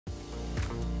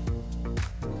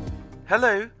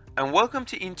Hello and welcome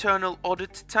to Internal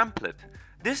Audit Template.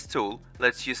 This tool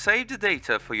lets you save the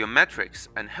data for your metrics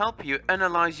and help you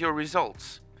analyze your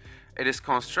results. It is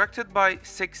constructed by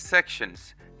 6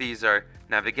 sections. These are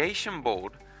Navigation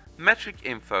Board, Metric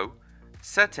Info,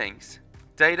 Settings,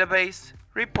 Database,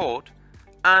 Report,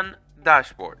 and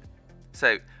Dashboard.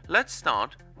 So let's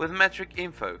start with Metric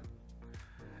Info.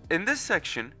 In this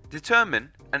section,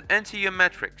 determine and enter your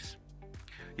metrics.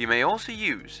 You may also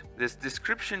use this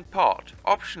description part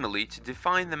optionally to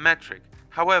define the metric,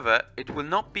 however, it will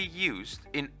not be used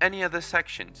in any other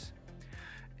sections.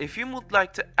 If you would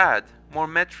like to add more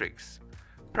metrics,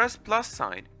 press plus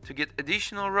sign to get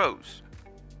additional rows.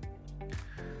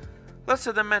 Let's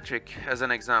add a metric as an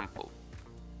example.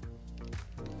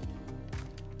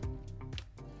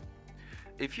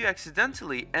 If you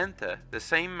accidentally enter the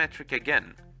same metric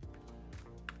again,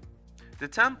 the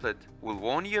template will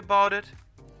warn you about it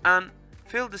and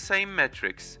fill the same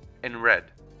metrics in red.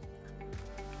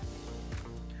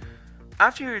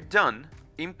 After you're done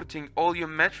inputting all your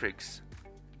metrics,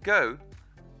 go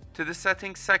to the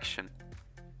Settings section.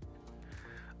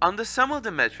 Under some of the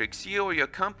metrics, you or your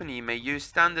company may use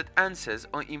standard answers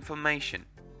or information.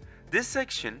 This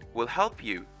section will help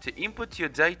you to input your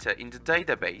data in the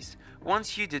database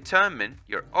once you determine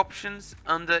your options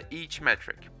under each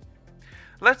metric.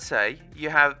 Let's say you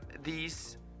have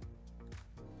these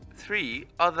 3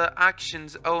 other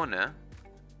actions owner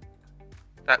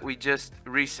that we just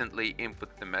recently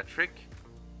input the metric,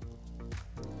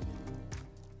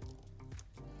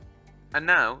 and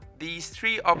now these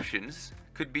 3 options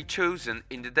could be chosen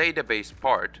in the database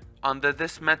part under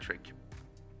this metric.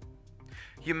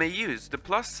 You may use the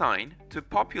plus sign to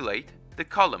populate the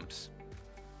columns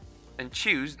and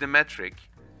choose the metric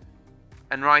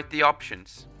and write the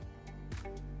options.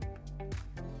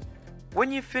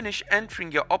 When you finish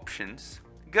entering your options,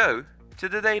 go to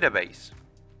the database.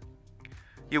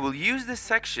 You will use this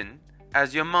section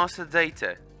as your master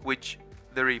data, which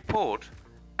the report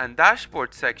and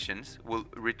dashboard sections will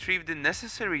retrieve the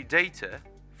necessary data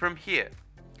from here.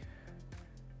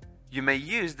 You may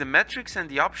use the metrics and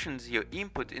the options you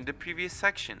input in the previous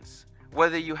sections.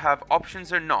 Whether you have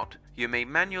options or not, you may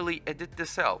manually edit the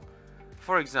cell.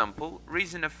 For example,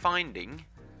 reason of finding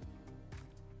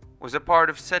was a part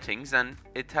of settings and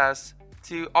it has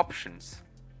 2 options.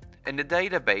 In the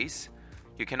database,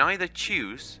 you can either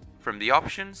choose from the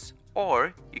options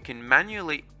or you can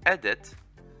manually edit,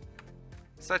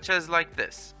 such as like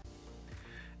this.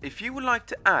 If you would like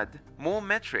to add more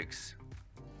metrics,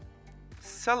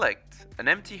 select an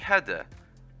empty header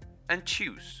and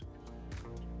choose.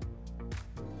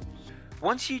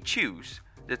 Once you choose,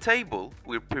 the table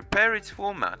will prepare its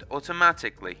format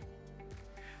automatically.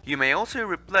 You may also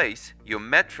replace your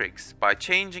metrics by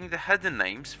changing the header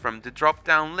names from the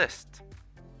drop-down list.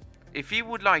 If you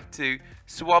would like to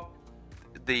swap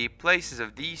the places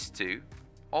of these 2,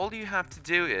 all you have to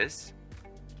do is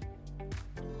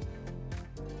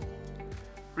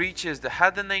rechoose the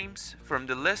header names from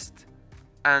the list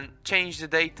and change the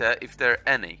data if there are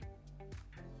any.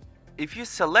 If you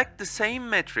select the same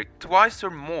metric twice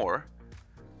or more,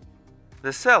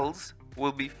 the cells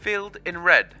will be filled in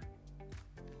red.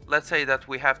 Let's say that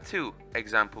we have 2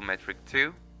 example metric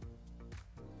 2,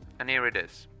 and here it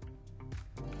is.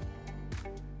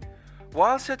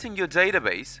 While setting your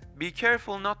database, be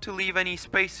careful not to leave any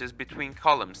spaces between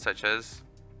columns, such as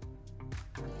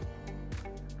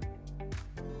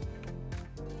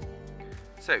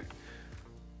so.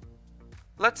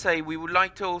 Let's say we would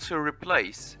like to also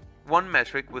replace one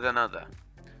metric with another.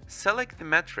 Select the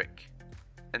metric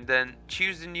and then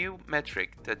choose the new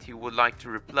metric that you would like to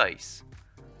replace.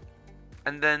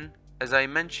 And then, as I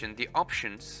mentioned, the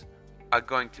options are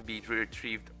going to be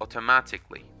retrieved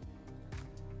automatically.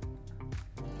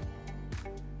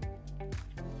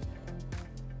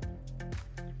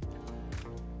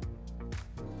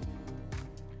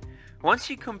 Once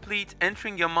you complete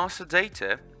entering your master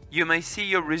data, you may see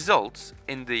your results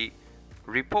in the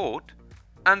report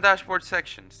and dashboard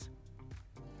sections.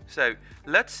 So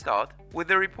let's start with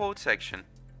the report section.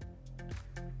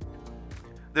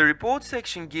 The report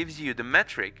section gives you the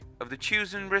metric of the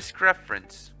chosen risk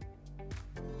reference.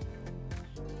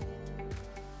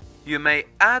 You may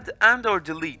add and or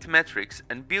delete metrics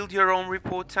and build your own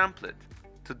report template.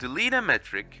 To delete a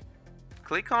metric,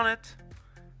 click on it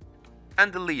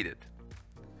and delete it.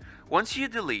 Once you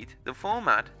delete, the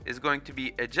format is going to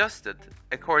be adjusted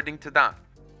according to that.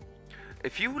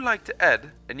 If you would like to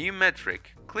add a new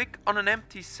metric, click on an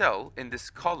empty cell in this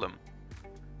column.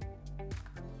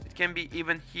 It can be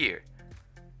even here,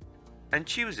 and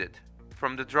choose it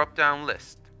from the drop-down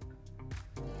list.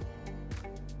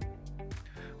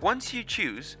 Once you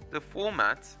choose the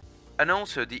format and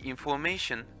also the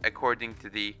information according to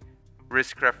the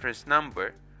risk reference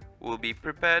number will be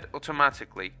prepared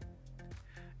automatically.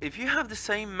 If you have the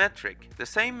same metric, the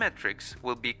same metrics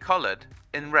will be colored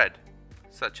in red,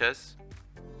 such as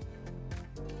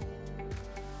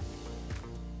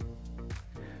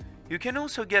you can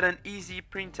also get an easy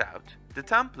printout. The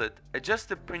template adjusts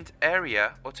the print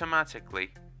area automatically.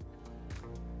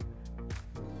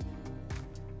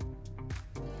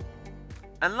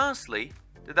 And lastly,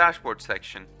 the dashboard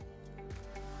section.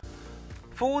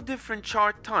 4 different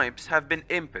chart types have been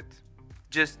input.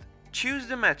 Just choose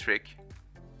the metric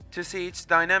to see its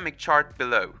dynamic chart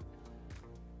below.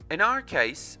 In our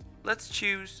case, let's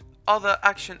choose other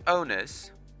action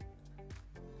owners,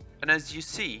 and as you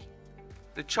see,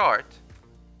 the chart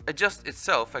adjusts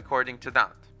itself according to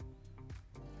that.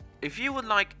 If you would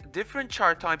like different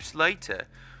chart types later,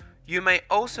 you may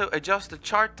also adjust the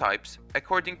chart types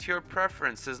according to your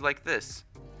preferences like this.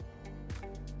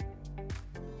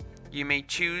 You may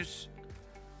choose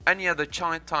any other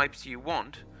chart types you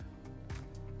want.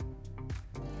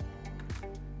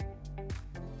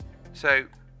 So,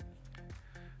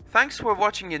 thanks for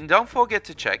watching, and don't forget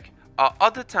to check our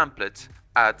other templates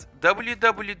at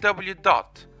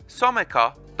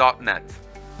www.someka.net.